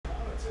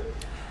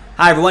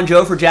Hi everyone,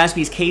 Joe for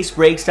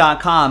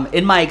JaspysCaseBreaks.com.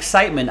 In my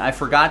excitement, I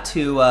forgot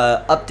to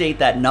update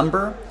that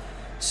number.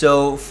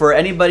 So for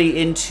anybody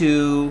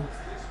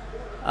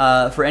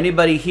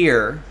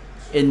here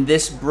in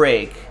this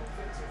break,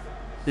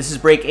 this is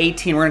break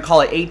 18. We're going to call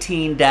it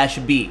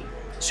 18-B.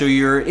 So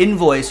your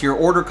invoice, your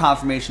order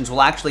confirmations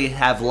will actually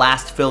have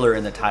last filler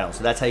in the title.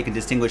 So that's how you can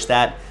distinguish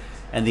that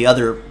and the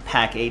other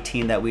pack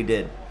 18 that we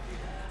did.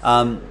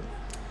 So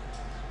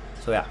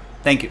yeah,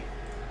 thank you.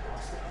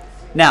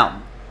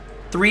 Now,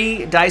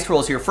 3 dice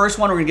rolls here. First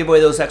one, we're going to give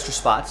away those extra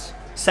spots.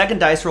 Second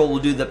dice roll,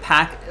 we'll do the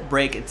pack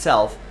break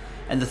itself.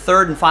 And the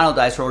third and final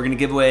dice roll, we're going to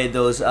give away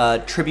those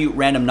tribute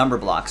random number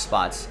block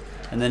spots.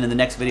 And then in the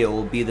next video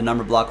will be the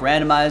number block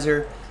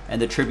randomizer and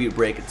the tribute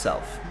break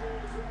itself.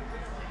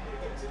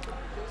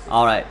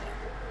 All right.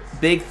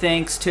 Big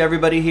thanks to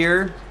everybody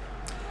here.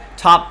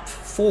 Top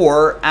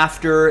 4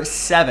 after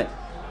 7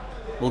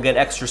 will get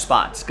extra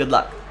spots. Good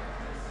luck.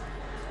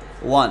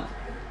 1,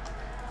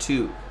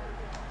 2,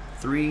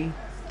 3,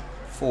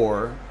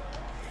 4,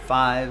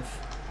 5,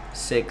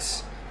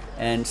 6,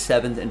 and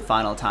 7th and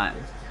final time.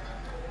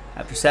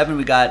 After 7,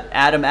 we got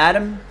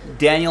Adam,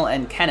 Daniel,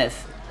 and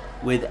Kenneth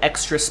with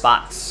extra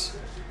spots.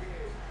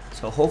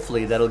 So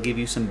hopefully that'll give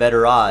you some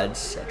better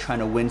odds at trying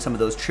to win some of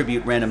those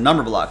tribute random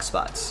number block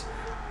spots.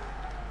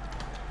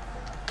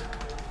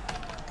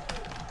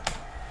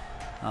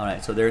 All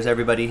right, so there's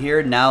everybody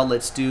here. Now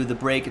let's do the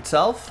break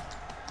itself.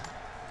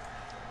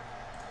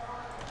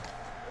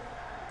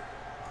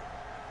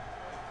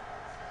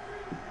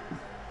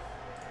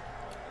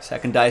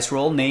 Second dice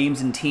roll,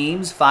 names and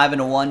teams, 5 and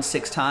a 1,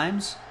 6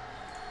 times.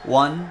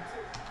 1,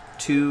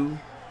 2,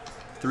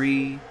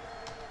 3,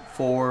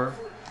 4,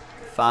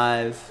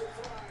 5,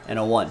 and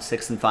a 1.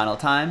 6th and final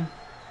time.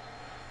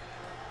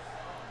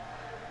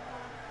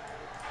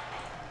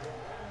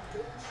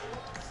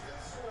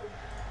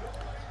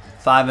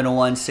 Five and a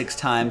 1, 6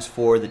 times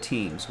for the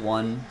teams.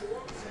 1,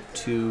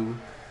 2,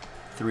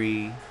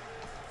 3,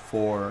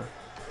 4,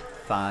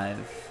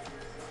 5,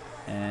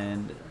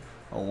 and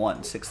a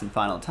 1. 6th and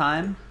final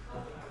time.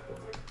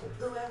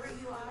 Whoever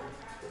you are,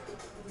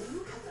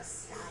 you have a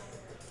style.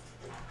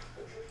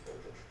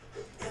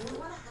 And we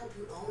want to help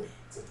you own it.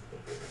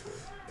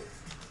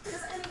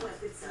 Because anyone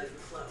can sell you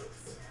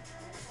clothes.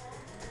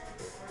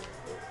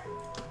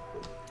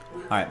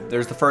 All right,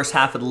 there's the first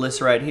half of the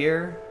list right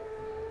here.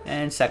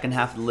 And second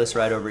half of the list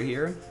right over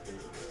here. And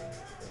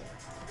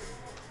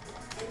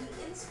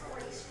the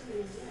inspiration you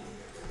need.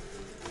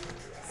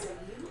 So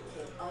you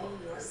can own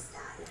your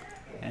style.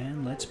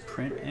 And let's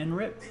print and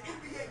rip.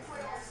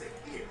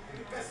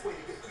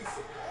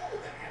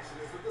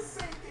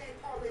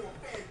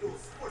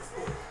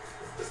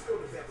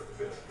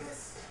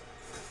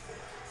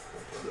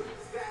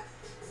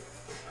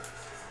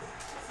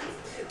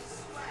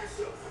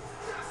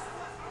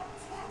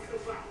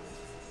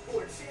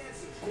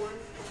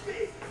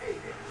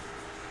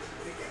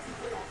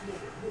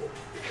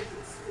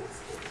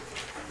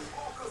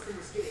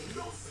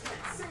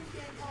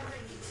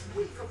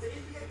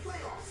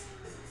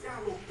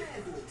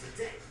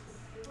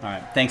 All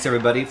right, thanks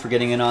everybody for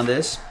getting in on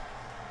this.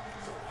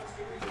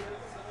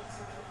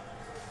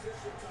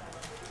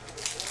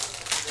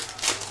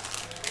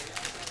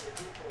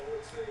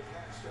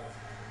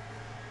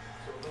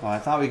 Oh, I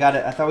thought we got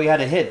it. I thought we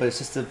had a hit, but it's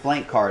just a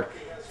blank card.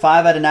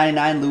 5 out of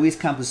 99, Luis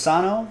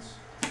Campusano.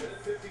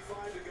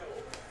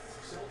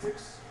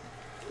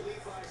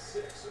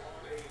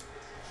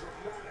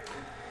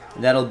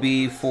 That'll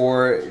be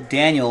for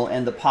Daniel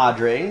and the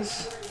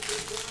Padres.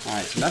 All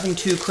right, so nothing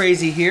too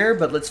crazy here,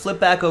 but let's flip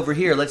back over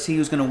here. Let's see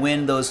who's going to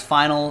win those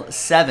final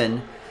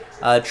 7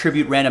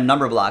 tribute random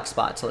number block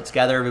spots. So let's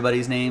gather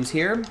everybody's names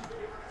here.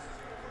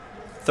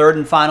 Third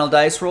and final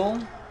dice roll.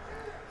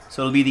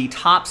 So it'll be the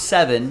top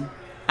 7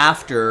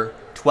 after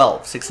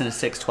 12. 6 and a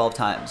 6, 12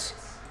 times.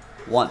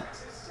 1,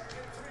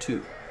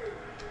 2,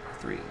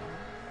 3,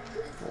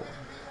 4.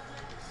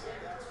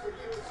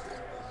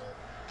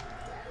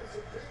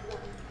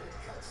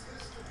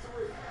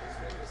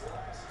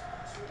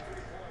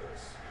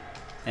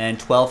 And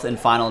 12th and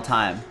final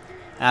time.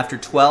 After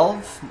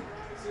 12,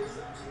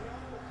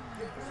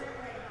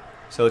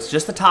 so it's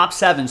just the top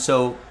 7.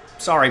 So,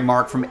 sorry,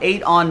 Mark, from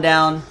 8 on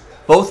down,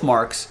 both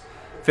marks.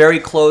 Very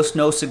close,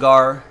 no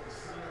cigar,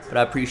 but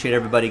I appreciate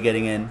everybody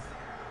getting in,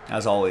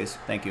 as always.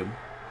 Thank you.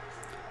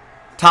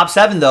 Top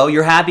 7, though,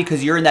 you're happy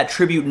because you're in that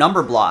tribute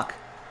number block.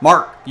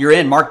 Mark, you're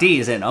in. Mark D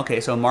is in.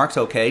 Okay, so Mark's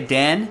okay.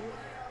 Dan,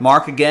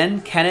 Mark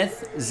again,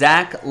 Kenneth,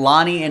 Zach,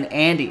 Lonnie, and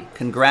Andy.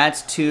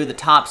 Congrats to the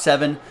top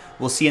 7.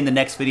 We'll see you in the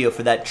next video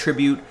for that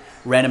tribute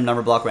random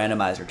number block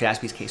randomizer.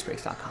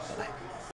 JaspysCaseBreaks.com.